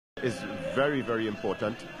is very, very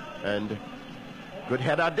important. And good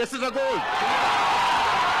header. This is a goal.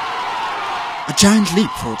 A giant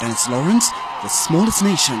leap for Dennis Lawrence, the smallest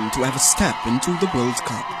nation to ever step into the World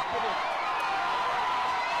Cup.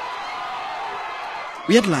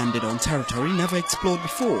 We had landed on territory never explored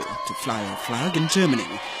before to fly our flag in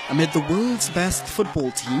Germany amid the world's best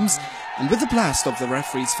football teams, and with the blast of the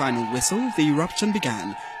referee's final whistle, the eruption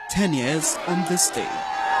began 10 years on this day.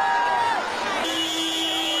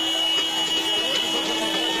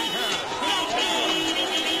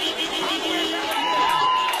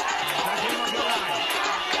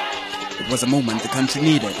 It was a moment the country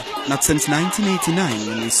needed. Not since 1989,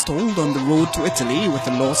 when we stalled on the road to Italy with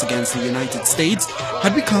a loss against the United States,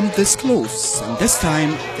 had we come this close, and this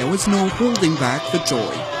time there was no holding back the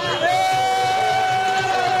joy.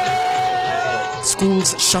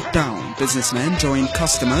 Schools shut down, businessmen joined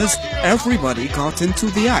customers, everybody got into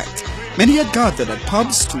the act. Many had gathered at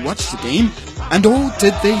pubs to watch the game, and oh,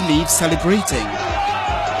 did they leave celebrating.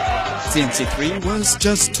 CNC3 was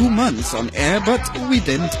just 2 months on air, but we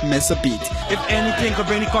didn't miss a beat. If anything could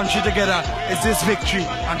bring the country together, it's this victory.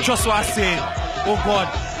 And trust what I say, oh God,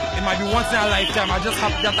 it might be once in a lifetime. I just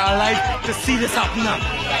have that alive to see this happen now.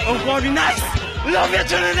 Oh God, be nice. Love you,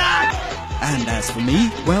 Trinidad. And as for me,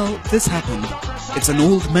 well, this happened. It's an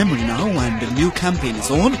old memory now and a new campaign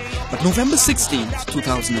is on, but November 16th,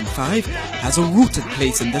 2005 has a rooted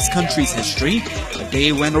place in this country's history, a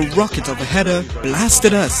day when a rocket of a header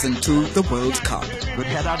blasted us into the World Cup. Good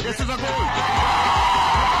header. This is a goal.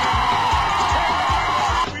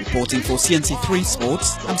 Reporting for CNC3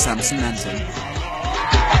 Sports, I'm Sampson, Nanton.